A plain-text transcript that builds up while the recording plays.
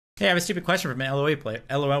Hey, I have a stupid question from an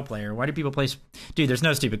LOL player. Why do people play? Dude, there's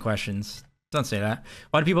no stupid questions. Don't say that.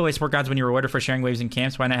 Why do people play support gods when you're rewarded for sharing waves in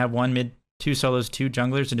camps? Why not have one mid, two solos, two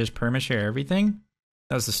junglers, and just perma share everything?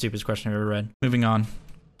 That was the stupidest question I've ever read. Moving on.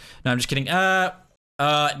 No, I'm just kidding.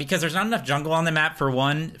 Because there's not enough jungle on the map for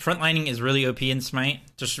one. Frontlining is really OP in Smite.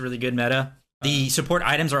 Just really good meta. The support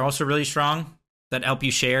items are also really strong that help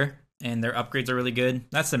you share, and their upgrades are really good.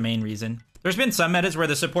 That's the main reason. There's been some metas where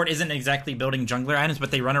the support isn't exactly building jungler items, but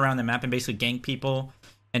they run around the map and basically gank people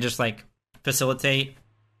and just like facilitate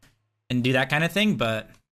and do that kind of thing, but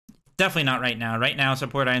definitely not right now. Right now,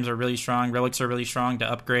 support items are really strong. Relics are really strong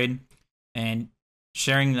to upgrade, and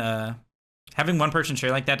sharing having one person share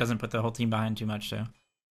like that doesn't put the whole team behind too much. So,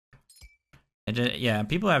 yeah,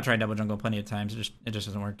 people have tried double jungle plenty of times. It just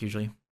doesn't work usually.